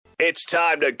It's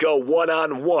time to go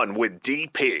one-on-one with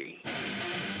DP.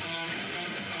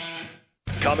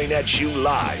 Coming at you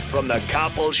live from the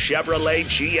Coppel Chevrolet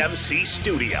GMC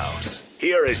studios.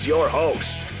 Here is your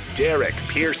host, Derek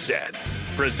Pearson.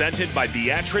 Presented by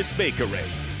Beatrice Bakery.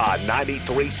 On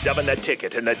 93.7 The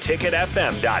Ticket and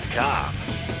theticketfm.com.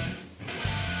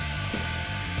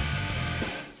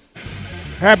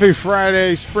 Happy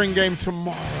Friday, spring game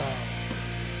tomorrow.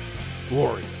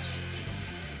 Glorious.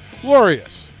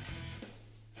 Glorious.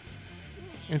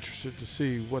 Interested to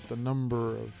see what the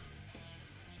number of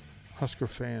Husker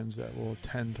fans that will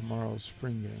attend tomorrow's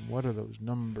spring game. What are those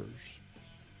numbers?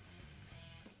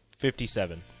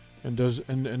 57. And is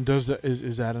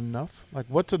that enough? Like,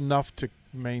 what's enough to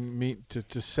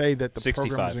to say that the 65.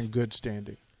 program is in good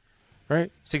standing? Right?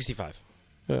 65.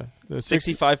 Yeah.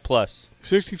 65 plus.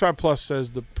 65 plus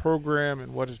says the program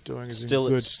and what it's doing is in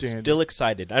good standing. Still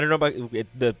excited. I don't know about it,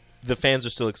 the fans are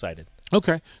still excited.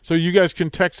 Okay, so you guys can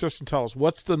text us and tell us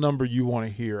what's the number you want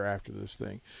to hear after this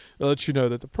thing. It lets you know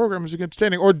that the program is in good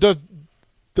standing, or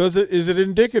is it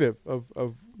indicative of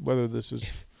whether this is?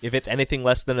 If it's anything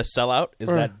less than a sellout, is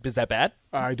that bad?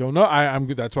 I don't know.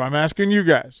 That's why I'm asking you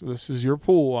guys. This is your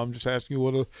pool. I'm just asking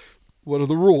you what are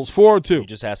the rules. 402. You're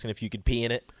just asking if you could pee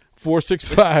in it.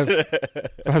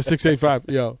 465-5685.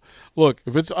 Yo, look,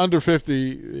 if it's under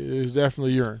 50, it's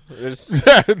definitely urine.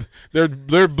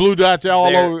 They're blue dots all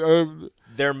over.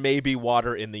 There may be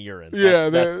water in the urine.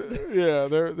 They're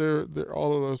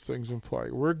all of those things in play.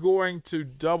 We're going to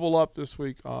double up this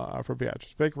week for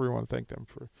Beatrice Bakery. We want to thank them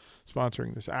for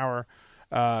sponsoring this hour.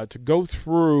 To go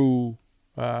through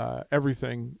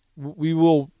everything, we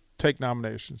will take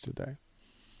nominations today.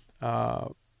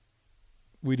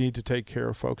 We need to take care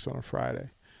of folks on a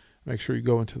Friday. Make sure you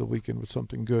go into the weekend with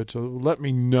something good. So let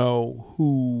me know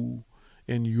who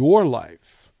in your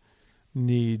life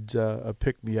needs a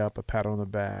pick-me-up, a pat on the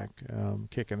back,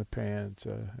 kick in the pants,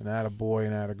 an attaboy,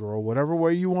 an attagirl, whatever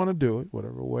way you want to do it,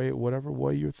 whatever way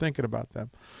you're thinking about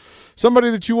them. Somebody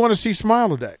that you want to see smile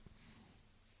today.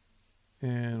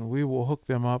 And we will hook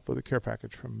them up with a care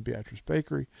package from Beatrice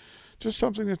Bakery. Just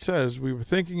something that says, we were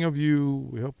thinking of you.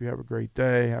 We hope you have a great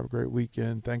day. Have a great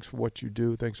weekend. Thanks for what you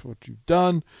do. Thanks for what you've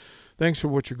done. Thanks for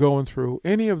what you're going through.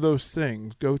 Any of those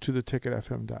things, go to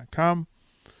theticketfm.com.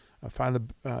 Find the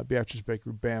Beatrice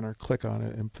Bakery banner. Click on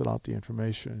it and fill out the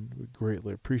information. We'd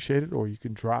greatly appreciate it. Or you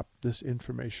can drop this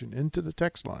information into the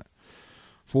text line.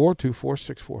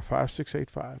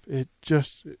 424-645-685.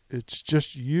 It's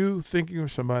just you thinking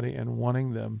of somebody and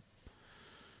wanting them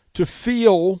to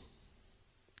feel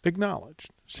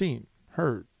acknowledged, seen,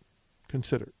 heard,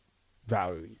 considered,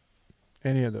 valued,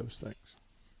 any of those things.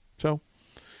 So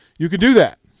you can do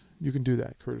that. You can do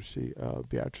that courtesy of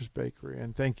Beatrice Bakery.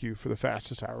 And thank you for the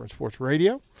fastest hour in sports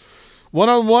radio.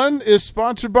 One-on-One is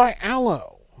sponsored by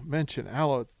Allo. Mention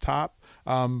Allo at the top.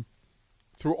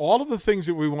 Through all of the things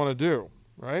that we want to do,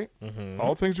 right? Mm-hmm.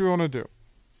 All the things we want to do.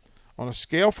 On a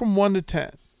scale from 1 to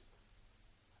 10,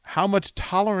 how much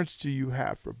tolerance do you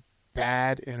have for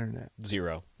bad internet?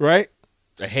 0. Right?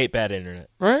 I hate bad internet.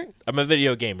 Right? I'm a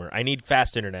video gamer. I need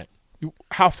fast internet.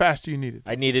 How fast do you need it?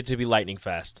 I need it to be lightning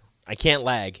fast. I can't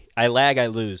lag. I lag, I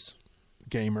lose.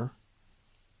 Gamer.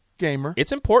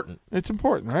 It's important. It's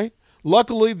important, right?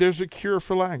 Luckily, there's a cure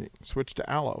for lagging. Switch to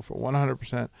Allo for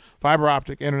 100% fiber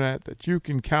optic internet that you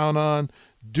can count on.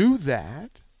 Do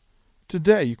that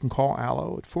today. You can call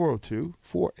Allo at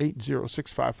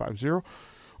 402-480-6550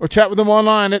 or chat with them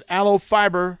online at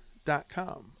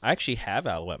allofiber.com. I actually have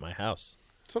Allo at my house.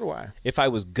 So do I. If I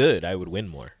was good, I would win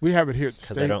more. We have it here at the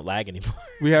because I don't lag anymore.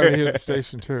 We have it here at the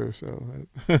station too. So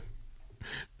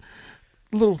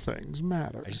little things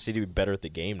matter. I just need to be better at the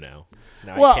game now.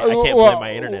 I can't blame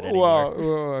my internet anymore.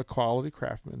 Well, a quality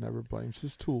craftsman never blames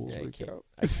his tools. I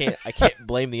can't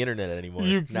blame the internet anymore.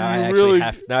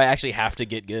 I actually have to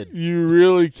get good. You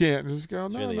really can't just go.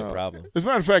 It's really a problem. As a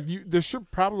matter of fact, there should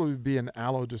probably be an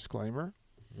Allo disclaimer.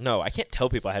 No, I can't tell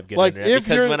people I have good internet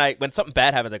because when something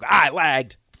bad happens, I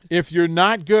lagged. If you're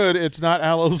not good, it's not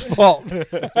Allo's fault.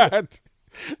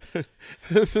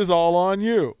 This is all on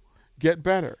you. Get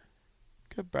better.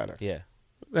 Yeah.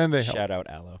 And they help. Shout out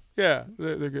Allo. Yeah,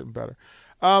 they're getting better.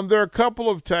 There are a couple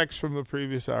of texts from the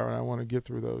previous hour, and I want to get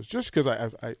through those. Just because,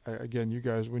 again, you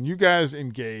guys, when you guys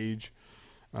engage,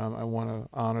 I want to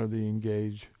honor the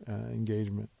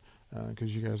engagement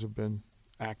because you guys have been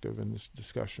active in this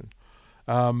discussion.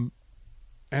 And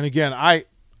again, I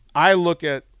look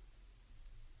at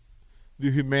the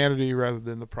humanity rather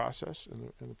than the process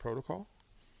and the protocol.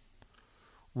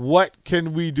 What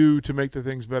can we do to make the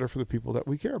things better for the people that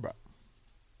we care about?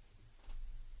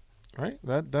 Right?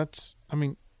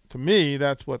 To me,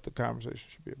 that's what the conversation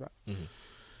should be about. Mm-hmm.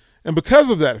 And because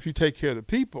of that, if you take care of the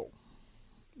people,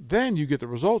 then you get the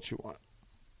results you want.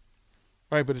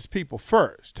 Right? But it's people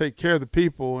first. Take care of the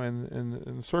people and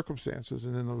the circumstances,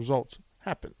 and then the results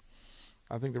happen.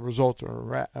 I think the results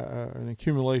are an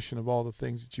accumulation of all the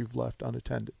things that you've left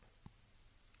unattended.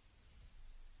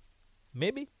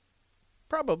 Maybe.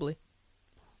 Probably.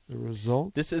 The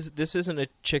result. This isn't a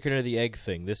chicken or the egg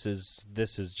thing. This is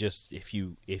just if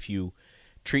you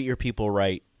treat your people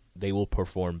right, they will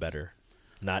perform better.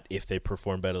 Not if they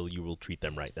perform better, you will treat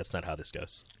them right. That's not how this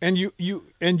goes. And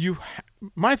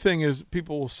my thing is,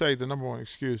 people will say the number one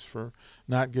excuse for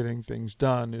not getting things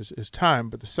done is time,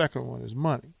 but the second one is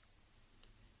money.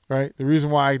 Right? The reason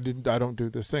why I don't do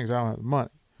these things, I don't have the money.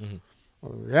 Mm-hmm.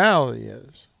 Well, the reality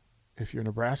is, if you're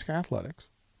Nebraska Athletics,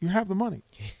 you have the money.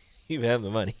 You have the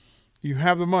money. You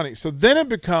have the money. So then it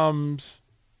becomes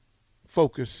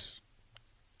focus,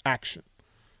 action.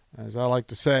 As I like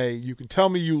to say, you can tell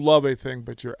me you love a thing,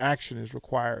 but your action is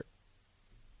required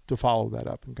to follow that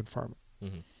up and confirm it.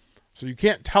 Mm-hmm. So you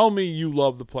can't tell me you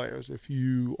love the players if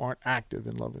you aren't active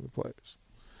in loving the players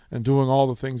and doing all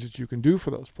the things that you can do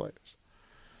for those players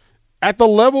at the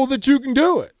level that you can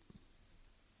do it.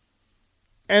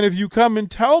 And if you come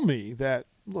and tell me that,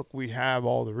 look, we have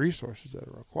all the resources that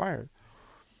are required,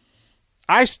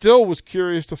 I still was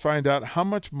curious to find out how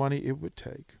much money it would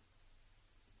take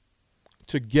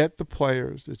to get the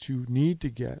players that you need to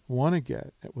get, want to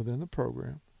get within the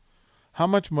program. How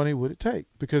much money would it take?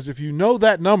 Because if you know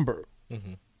that number,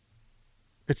 mm-hmm.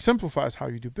 it simplifies how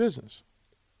you do business.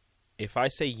 If I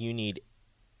say you need,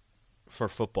 for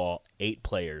football, 8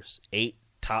 players, 8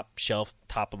 top shelf,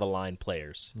 top of the line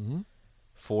players, mm-hmm.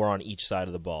 4 on each side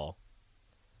of the ball,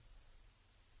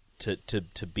 to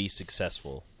be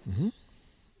successful, mm-hmm.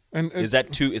 and is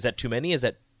that too many? Is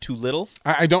that too little?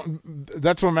 I don't.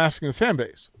 That's what I'm asking the fan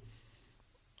base.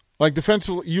 Like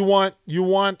defensively, you want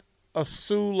a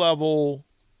Sue level,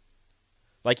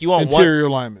 like you want interior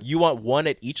lineman. You want one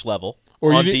at each level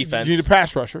or on defense. You need a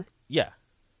pass rusher. Yeah,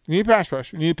 you need a pass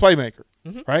rusher. You need a playmaker.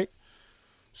 Mm-hmm. Right.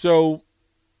 So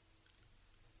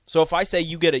if I say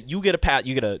you get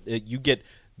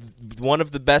one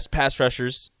of the best pass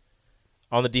rushers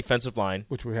on the defensive line,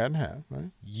 which we hadn't had,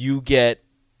 right? You get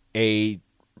a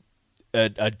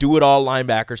do-it-all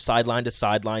linebacker, sideline to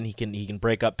sideline. He can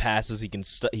break up passes. He can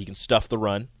stuff the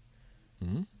run.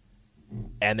 Mm-hmm.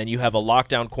 And then you have a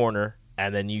lockdown corner,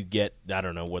 and then you get, I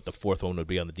don't know what the fourth one would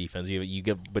be on the defense. You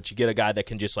get a guy that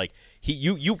can just like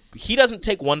he doesn't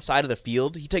take one side of the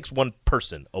field. He takes one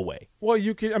person away. Well,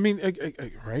 you can. I mean,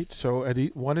 right? So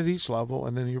one at each level,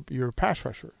 and then you're a pass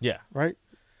rusher. Yeah. Right.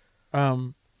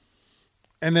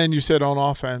 And then you said on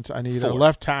offense, I need 4. A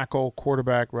left tackle,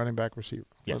 quarterback, running back, receiver.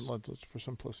 Yes. Let's for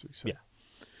simplicity. So yeah.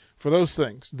 For those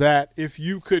things, that if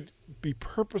you could be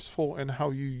purposeful in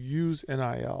how you use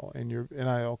NIL and your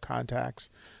NIL contacts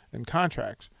and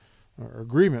contracts or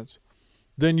agreements,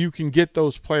 then you can get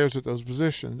those players at those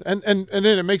positions. And then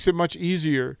it makes it much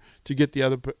easier to get the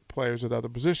other players at other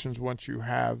positions once you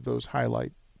have those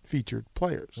highlight featured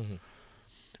players. Mm-hmm.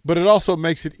 But it also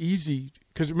makes it easy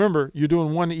because, remember, you're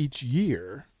doing one each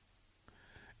year,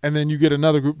 and then you get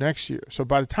another group next year. So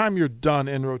by the time you're done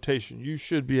in rotation, you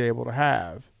should be able to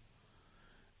have,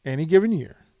 any given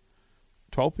year,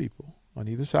 12 people on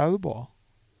either side of the ball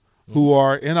who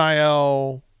are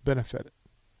NIL benefited.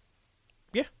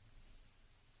 Yeah.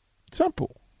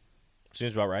 Simple.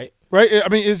 Seems about right. Right? I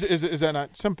mean, is that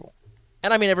not simple?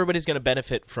 And I mean, everybody's going to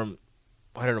benefit from,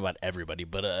 I don't know about everybody,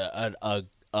 but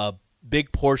a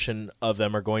big portion of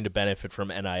them are going to benefit from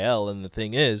NIL. And the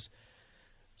thing is,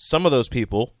 some of those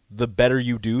people, the better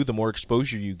you do, the more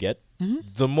exposure you get, mm-hmm.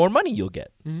 the more money you'll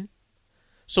get. Mm-hmm.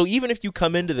 So even if you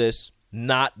come into this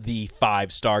not the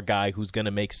 5-star guy who's going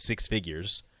to make 6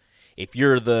 figures, if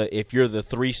you're the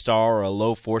 3-star or a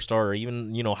low 4-star or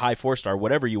even high 4-star,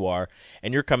 whatever you are,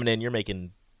 and you're coming in, you're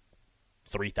making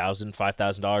 $3,000,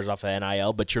 $5,000 off of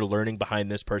NIL, but you're learning behind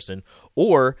this person,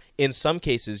 or in some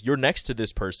cases you're next to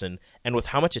this person, and with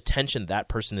how much attention that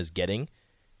person is getting,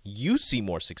 you see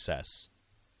more success.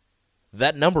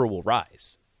 That number will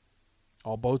rise.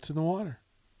 All boats in the water.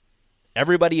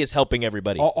 Everybody is helping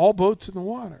everybody. All boats in the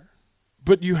water.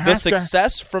 But you have the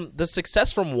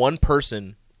success from one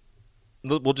person.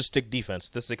 We'll just stick defense.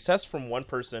 The success from one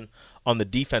person on the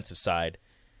defensive side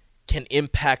can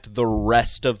impact the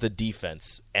rest of the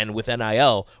defense. And with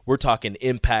NIL, we're talking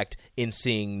impact in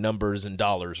seeing numbers and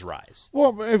dollars rise.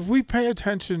 Well, if we pay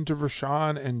attention to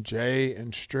Rashawn and Jay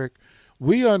and Strick,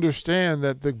 we understand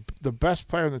that the best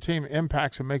player on the team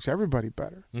impacts and makes everybody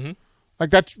better. Mm-hmm. Like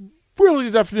that's really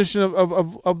the definition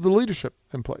of the leadership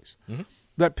in place. Mm-hmm.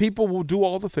 That people will do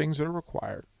all the things that are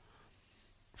required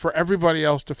for everybody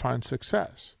else to find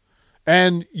success.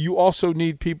 And you also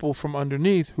need people from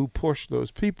underneath who push those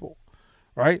people,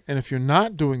 right? And if you're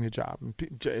not doing the job,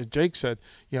 and Jake said,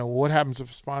 what happens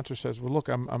if a sponsor says, well, look,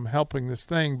 I'm helping this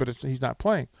thing, but he's not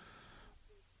playing?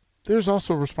 There's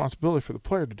also a responsibility for the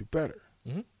player to do better.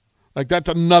 Mm-hmm. Like, that's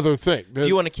another thing. If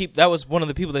you want to keep, that was one of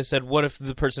the people that said, what if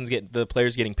the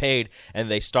player's getting paid and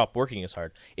they stop working as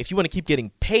hard? If you want to keep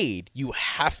getting paid, you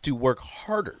have to work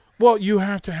harder. Well, you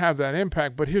have to have that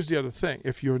impact, but here's the other thing.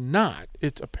 If you're not,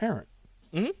 it's apparent.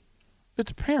 Mm-hmm.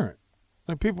 It's apparent.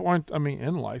 Like, people aren't,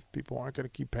 in life, people aren't going to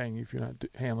keep paying you if you're not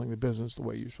handling the business the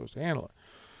way you're supposed to handle it.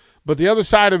 But the other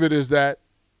side of it is that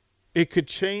it could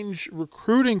change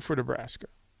recruiting for Nebraska,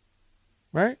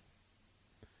 right?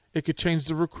 It could change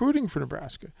the recruiting for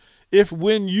Nebraska. If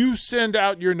when you send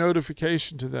out your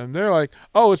notification to them, they're like,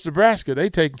 oh, it's Nebraska. They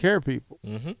taking care of people.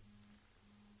 Mm-hmm.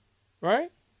 Right?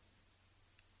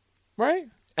 Right?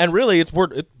 And really, it's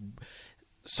word.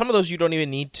 Some of those you don't even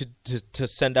need to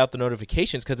send out the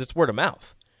notifications because it's word of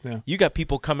mouth. Yeah. You got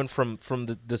people coming from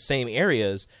the same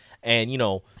areas, and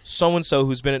so-and-so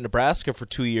who's been at Nebraska for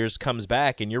 2 years comes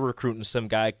back, and you're recruiting some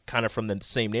guy kind of from the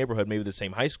same neighborhood, maybe the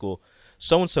same high school.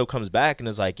 So-and-so comes back and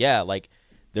is like, yeah, like,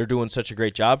 they're doing such a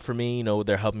great job for me.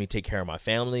 They're helping me take care of my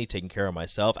family, taking care of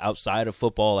myself outside of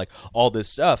football, like all this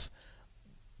stuff.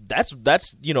 That's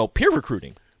peer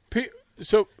recruiting. Peer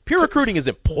recruiting is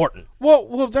important.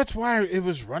 Well, that's why it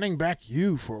was running back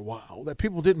you for a while, that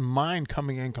people didn't mind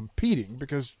coming in competing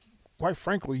because, quite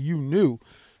frankly, you knew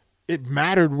it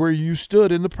mattered where you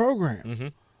stood in the program. Mm-hmm.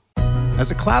 As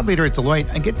a cloud leader at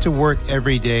Deloitte, I get to work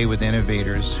every day with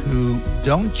innovators who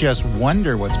don't just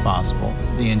wonder what's possible,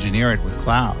 they engineer it with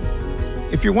cloud.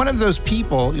 If you're one of those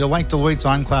people, you'll like Deloitte's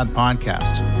On Cloud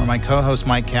podcast, where my co-host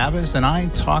Mike Cavas and I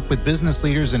talk with business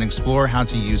leaders and explore how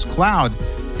to use cloud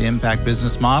to impact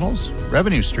business models,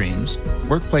 revenue streams,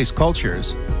 workplace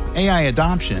cultures, AI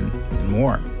adoption, and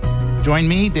more. Join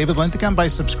me, David Linthicum, by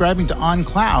subscribing to On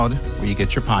Cloud, where you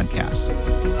get your podcasts.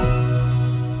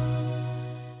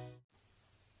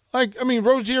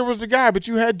 Rozier was the guy, but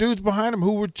you had dudes behind him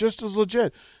who were just as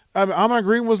legit. Ahman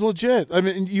Green was legit.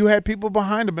 You had people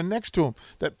behind him and next to him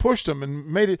that pushed him and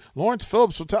made it. Lawrence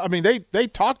Phillips, they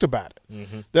talked about it,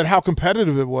 mm-hmm. that how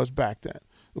competitive it was back then.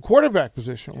 The quarterback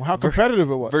position, how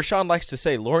competitive it was. Vershawn likes to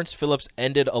say Lawrence Phillips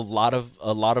ended a lot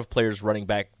of players' running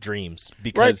back dreams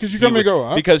because you're going to go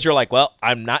up. Because you're like, well,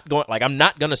 I'm not going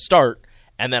to start,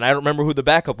 and then I don't remember who the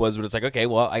backup was, but it's like, okay,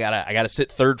 well, I gotta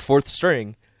sit third, fourth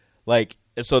string, like.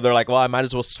 So they're like, well, I might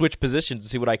as well switch positions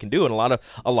and see what I can do. And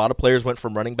a lot of players went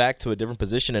from running back to a different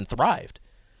position and thrived.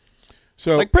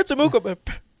 So like Prince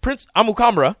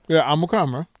Amukamara. Yeah,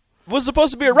 Amukamara was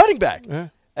supposed to be a running back. Yeah.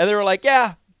 And they were like,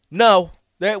 yeah, no,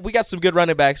 we got some good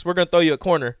running backs. We're going to throw you a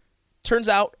corner. Turns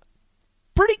out,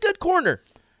 pretty good corner.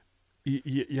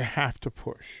 You have to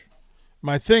push.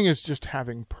 My thing is just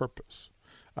having purpose.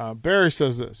 Barry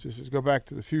says this. He says, go back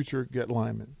to the future, get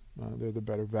linemen. They're the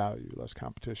better value, less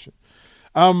competition.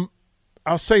 I'll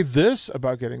say this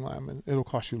about getting linemen. It'll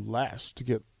cost you less to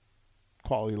get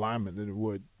quality linemen than it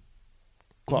would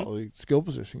quality skill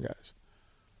position guys.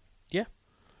 Yeah.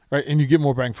 Right? And you get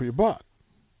more bang for your buck.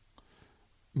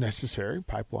 Necessary,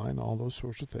 pipeline, all those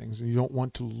sorts of things. And you don't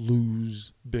want to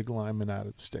lose big linemen out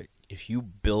of the state. If you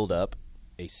build up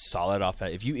a solid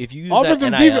offense, if you use offense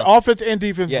that NIL, offense and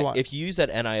defensive line. If you use that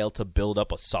NIL to build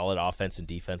up a solid offense and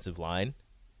defensive line,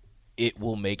 it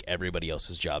will make everybody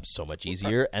else's job so much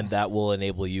easier, and that will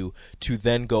enable you to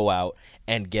then go out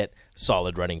and get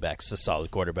solid running backs, a solid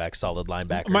quarterback, solid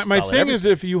linebackers. My thing is,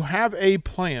 if you have a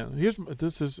plan,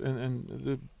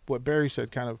 what Barry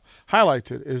said kind of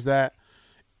highlights it, is that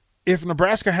if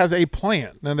Nebraska has a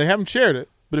plan, and they haven't shared it,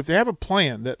 but if they have a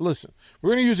plan that, listen,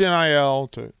 we're going to use NIL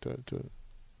to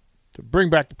bring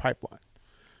back the pipeline,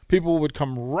 people would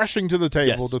come rushing to the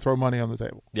table to throw money on the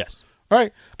table. Yes.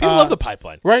 Right? People love the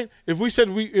pipeline. Right? If we said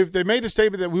if they made a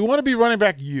statement that we want to be running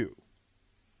back you,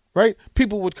 right?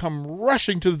 People would come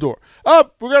rushing to the door. We're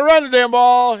going to run the damn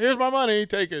ball. Here's my money.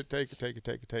 Take it.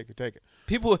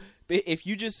 People, if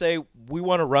you just say, we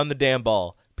want to run the damn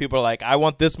ball, people are like, I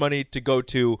want this money to go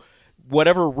to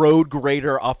whatever road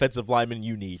grader offensive lineman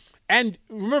you need. And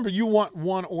remember, you want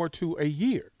one or two a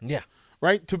year. Yeah.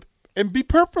 Right? And be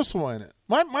purposeful in it.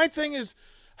 My thing is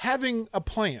having a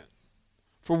plan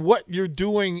for what you're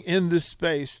doing in this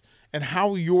space and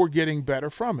how you're getting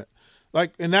better from it.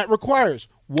 And that requires,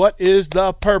 what is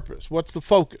the purpose? What's the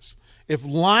focus? If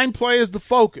line play is the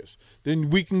focus, then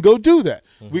we can go do that.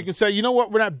 Mm-hmm. We can say, you know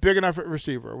what, we're not big enough at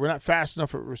receiver, we're not fast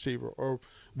enough at receiver, or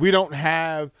we don't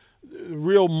have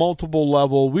real multiple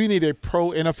level. We need a pro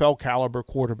NFL caliber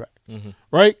quarterback.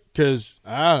 right? Because,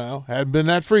 I don't know, hadn't been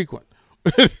that frequent,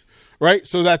 right?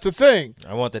 So that's a thing.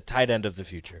 I want the tight end of the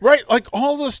future. Right, like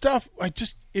all the stuff,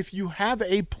 if you have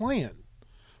a plan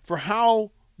for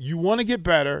how you want to get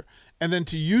better and then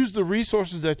to use the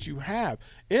resources that you have,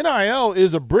 NIL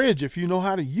is a bridge if you know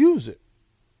how to use it.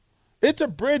 It's a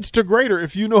bridge to greater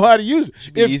if you know how to use it. It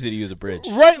should be easy to use a bridge.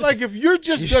 Right, like if you're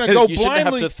just going to go you blindly. You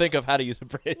shouldn't have to think of how to use a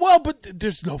bridge. Well, but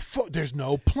there's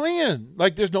no plan.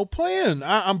 Like there's no plan.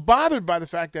 I'm bothered by the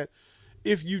fact that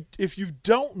if you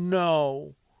don't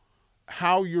know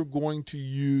how you're going to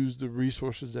use the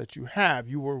resources that you have,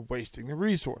 you are wasting the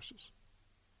resources.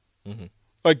 Mm-hmm.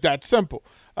 Like that's simple.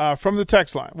 From the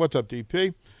text line, what's up,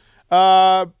 DP?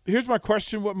 Here's my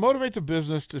question: what motivates a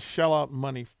business to shell out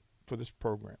money for this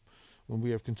program when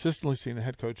we have consistently seen a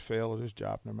head coach fail at his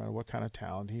job no matter what kind of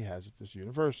talent he has at this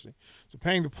university? So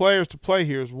paying the players to play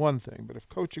here is one thing, but if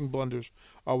coaching blunders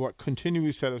are what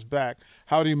continually set us back,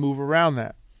 how do you move around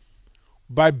that?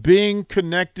 By being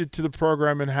connected to the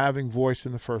program and having voice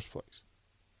in the first place.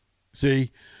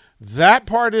 See, that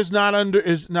part is not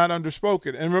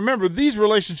underspoken. And remember, these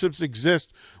relationships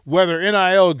exist whether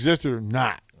NIL existed or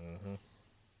not.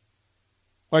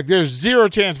 Like there's zero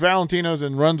chance Valentinos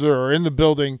and Runza are in the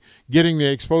building getting the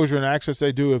exposure and access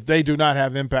they do if they do not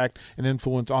have impact and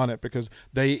influence on it, because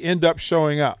they end up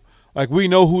showing up. Like we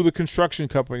know who the construction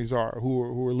companies are who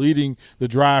are leading the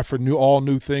drive for all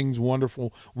new things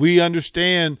wonderful. We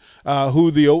understand what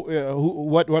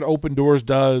Open Doors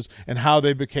does and how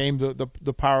they became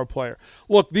the power player.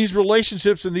 Look, these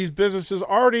relationships and these businesses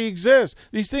already exist.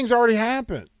 These things already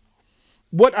happen.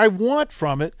 What I want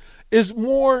from it is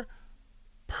more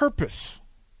purpose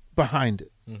behind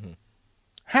it. Mm-hmm.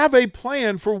 Have a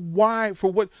plan for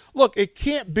what. Look, it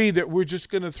can't be that we're just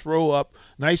going to throw up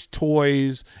nice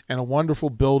toys and a wonderful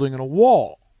building and a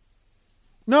wall.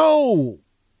 No.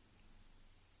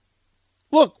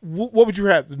 Look, what would you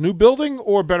have? The new building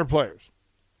or better players?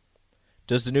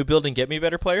 Does the new building get me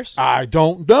better players? I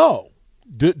don't know.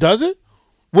 Does it?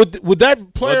 Would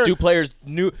that player?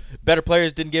 Well, better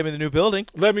players didn't give me the new building.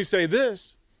 Let me say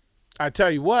this. I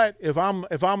tell you what, if I'm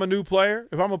a new player,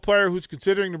 if I'm a player who's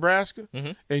considering Nebraska,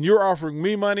 and you're offering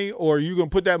me money or you're going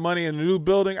to put that money in a new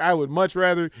building, I would much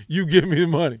rather you give me the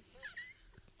money.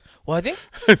 Well, I think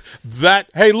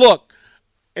hey, look,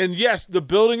 and yes, the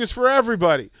building is for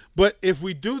everybody, but if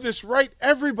we do this right,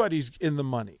 everybody's in the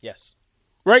money. Yes.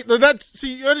 Right? You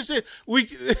understand?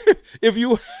 If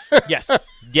you Yes.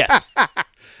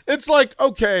 It's like,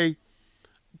 okay,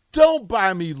 don't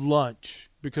buy me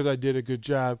lunch because I did a good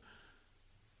job.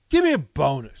 Give me a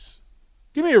bonus.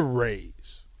 Give me a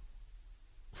raise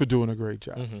for doing a great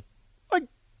job. Mm-hmm. Like,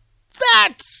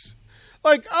 that's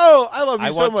like, oh, I love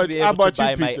you so much. I bought you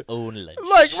pizza. My own lunch.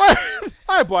 Like,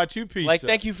 I bought you pizza. Like,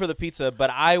 thank you for the pizza, but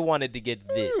I wanted to get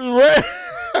this.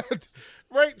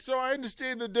 Right. So I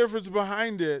understand the difference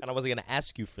behind it. And I wasn't going to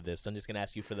ask you for this. I'm just going to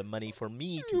ask you for the money for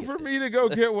me to get for this. me to go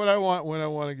get what I want when I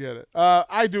want to get it.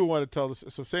 I do want to tell this.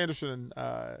 So Sanderson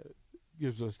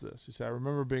gives us this. He said, I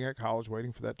remember being at college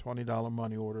waiting for that $20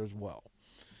 money order as well.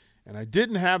 And I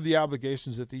didn't have the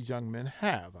obligations that these young men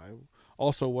have. I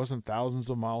also wasn't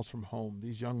thousands of miles from home.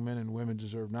 These young men and women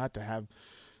deserve not to have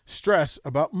stress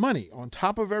about money on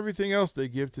top of everything else they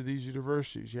give to these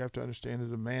universities. You have to understand the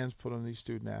demands put on these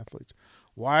student athletes.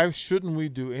 Why shouldn't we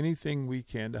do anything we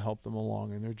can to help them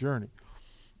along in their journey?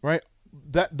 Right?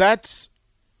 That's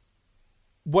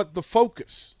what the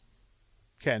focus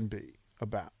can be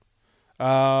about.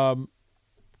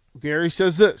 Gary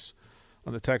says this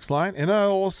on the text line: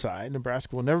 NIL aside,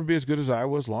 Nebraska will never be as good as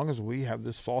Iowa as long as we have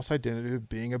this false identity of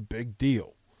being a big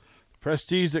deal. The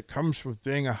prestige that comes with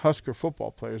being a Husker football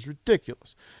player is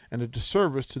ridiculous and a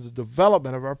disservice to the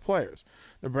development of our players.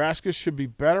 Nebraska should be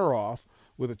better off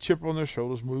with a chip on their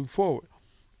shoulders moving forward.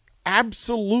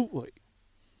 Absolutely.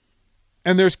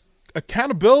 And there's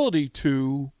accountability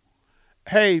to,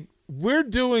 hey, we're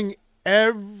doing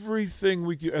everything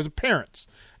we do as parents,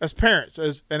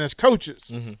 and as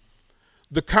coaches. Mm-hmm.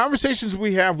 The conversations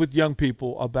we have with young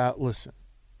people about, listen,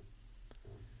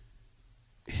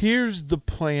 here's the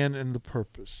plan and the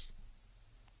purpose.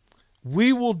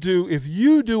 We will do, if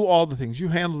you do all the things, you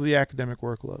handle the academic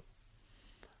workload,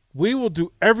 we will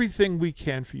do everything we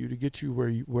can for you to get you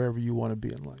wherever you want to be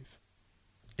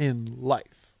in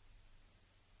life.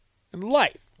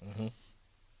 Mm-hmm.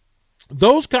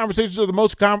 Those conversations are the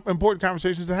most important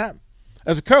conversations to have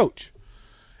as a coach.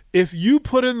 If you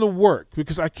put in the work,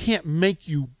 because I can't make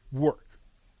you work.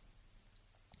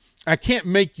 I can't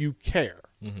make you care.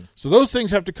 Mm-hmm. So those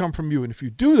things have to come from you. And if you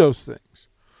do those things,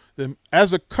 then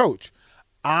as a coach,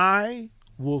 I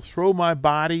will throw my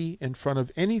body in front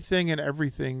of anything and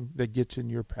everything that gets in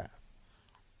your path.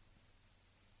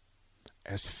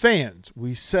 as fans,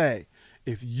 we say,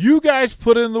 if you guys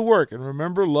put in the work, and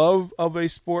remember, love of a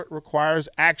sport requires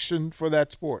action for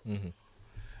that sport. Mm-hmm.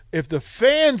 If the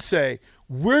fans say,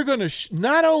 we're going to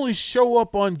not only show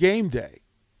up on game day,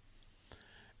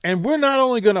 and we're not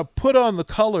only going to put on the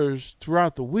colors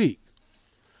throughout the week,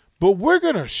 but we're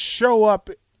going to show up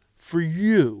for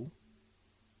you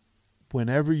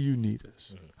whenever you need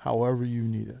us, however you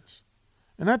need us.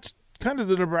 And that's kind of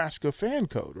the Nebraska fan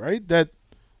code, right? That,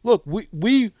 look,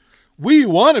 we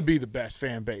want to be the best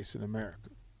fan base in America.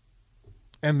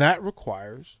 And that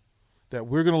requires that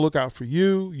we're going to look out for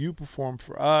you, you perform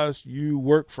for us, you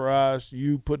work for us,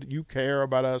 you care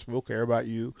about us, we'll care about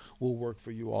you, we'll work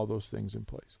for you, all those things in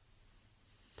place.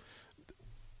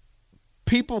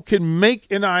 People can make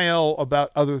NIL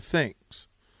about other things,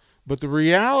 but the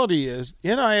reality is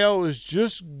NIL is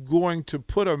just going to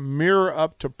put a mirror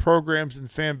up to programs and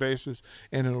fan bases,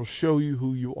 and it'll show you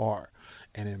who you are.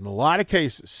 And in a lot of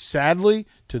cases, sadly,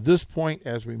 to this point,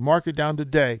 as we mark it down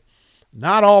today,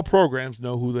 not all programs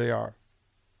know who they are.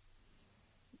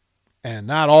 And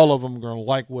not all of them are going to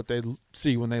like what they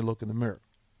see when they look in the mirror.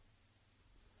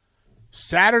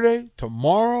 Saturday,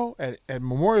 tomorrow, at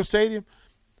Memorial Stadium,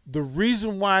 the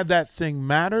reason why that thing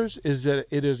matters is that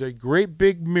it is a great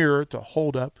big mirror to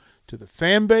hold up to the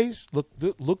fan base.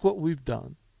 Look what we've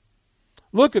done.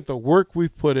 Look at the work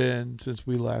we've put in since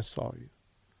we last saw you.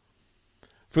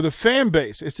 For the fan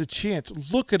base, it's a chance.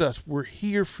 Look at us. We're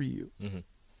here for you. Mm-hmm.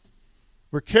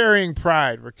 We're carrying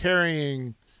pride. We're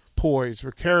carrying poise.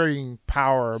 We're carrying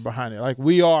power behind it. Like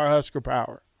we are Husker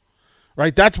Power,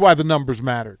 right? That's why the numbers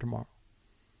matter tomorrow.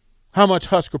 How much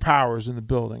Husker Power is in the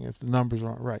building? If the numbers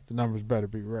aren't right, the numbers better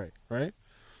be right, right?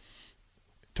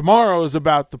 Tomorrow is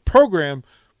about the program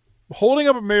holding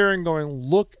up a mirror and going,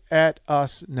 look at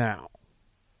us now.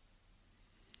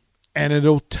 And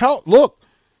it'll tell,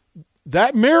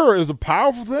 that mirror is a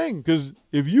powerful thing, because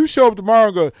if you show up tomorrow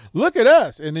and go, look at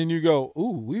us, and then you go,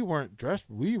 ooh, we weren't dressed,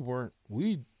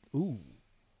 ooh.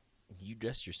 You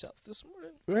dressed yourself this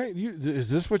morning? Right? Is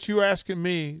this what you asking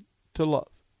me to love?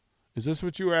 Is this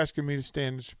what you're asking me to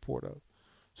stand in support of?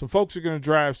 Some folks are going to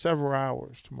drive several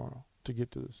hours tomorrow to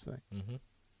get to this thing. Mm-hmm.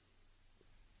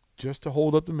 Just to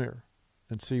hold up the mirror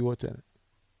and see what's in it.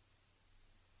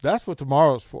 That's what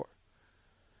tomorrow's for.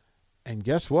 And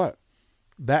guess what?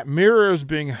 That mirror is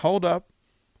being held up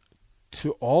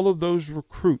to all of those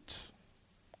recruits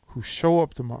who show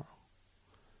up tomorrow.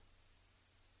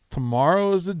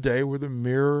 Tomorrow is the day where the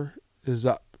mirror is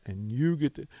up, and you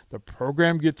get the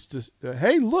program gets to,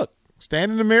 hey, look,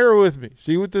 stand in the mirror with me.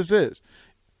 See what this is.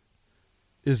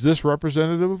 Is this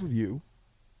representative of you?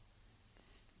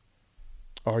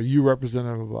 Or are you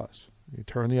representative of us? You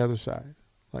turn the other side.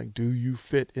 Like, do you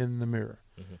fit in the mirror?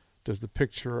 Mm-hmm. Does the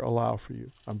picture allow for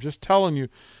you? I'm just telling you,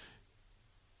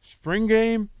 spring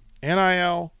game,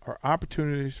 NIL are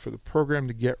opportunities for the program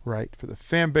to get right, for the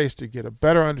fan base to get a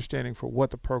better understanding for what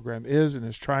the program is and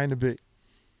is trying to be.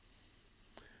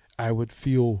 I would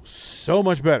feel so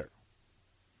much better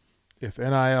if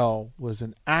NIL was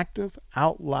an active,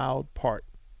 out loud part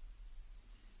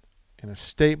in a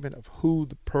statement of who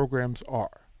the programs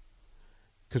are.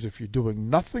 Because if you're doing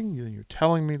nothing, then you're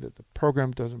telling me that the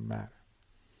program doesn't matter.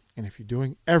 And if you're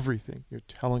doing everything, you're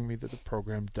telling me that the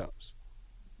program does.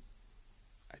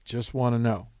 I just want to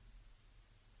know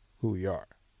who we are.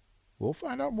 We'll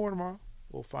find out more tomorrow.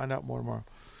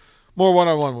 More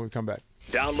one-on-one when we come back.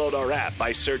 Download our app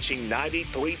by searching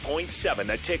 93.7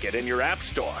 The Ticket in your app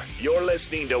store. You're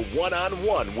listening to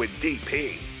One-on-One with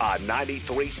DP on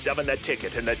 93.7 The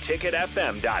Ticket and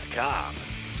theticketfm.com.